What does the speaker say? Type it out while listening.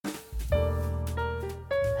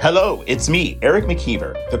Hello, it's me, Eric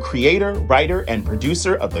McKeever, the creator, writer, and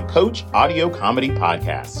producer of the Coach Audio Comedy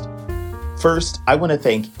Podcast. First, I want to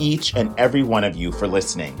thank each and every one of you for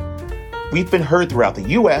listening. We've been heard throughout the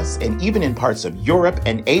US and even in parts of Europe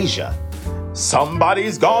and Asia.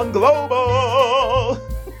 Somebody's gone global!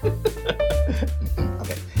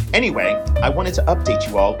 Okay. Anyway, I wanted to update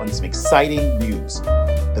you all on some exciting news.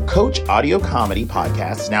 The Coach Audio Comedy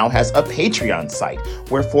Podcast now has a Patreon site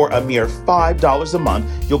where for a mere $5 a month,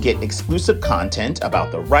 you'll get exclusive content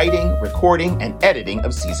about the writing, recording, and editing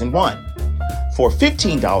of Season 1. For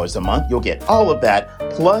 $15 a month, you'll get all of that,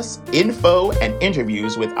 plus info and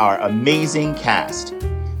interviews with our amazing cast.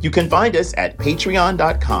 You can find us at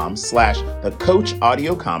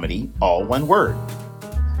patreon.com/thecoachaudioComedy, all one word.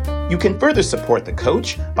 You can further support the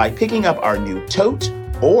Coach by picking up our new tote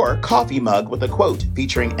or coffee mug with a quote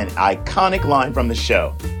featuring an iconic line from the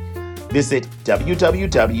show. Visit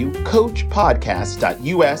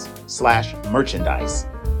www.coachpodcast.us/merchandise.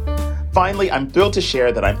 Finally, I'm thrilled to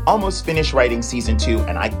share that I'm almost finished writing Season 2,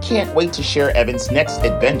 and I can't wait to share Evan's next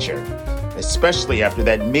adventure, especially after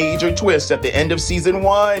that major twist at the end of Season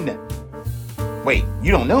 1. Wait,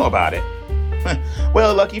 you don't know about it?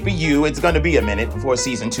 Well, lucky for you, it's going to be a minute before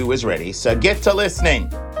Season 2 is ready, so get to listening.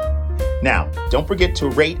 Now, don't forget to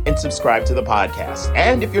rate and subscribe to the podcast.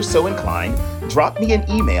 And if you're so inclined, drop me an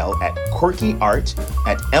email at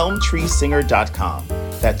quirkyart@elmtreesinger.com.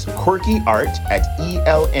 That's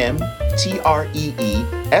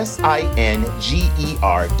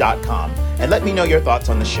quirkyart@elmtreesinger.com. And let me know your thoughts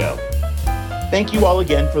on the show. Thank you all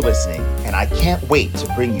again for listening, and I can't wait to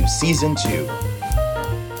bring you Season 2.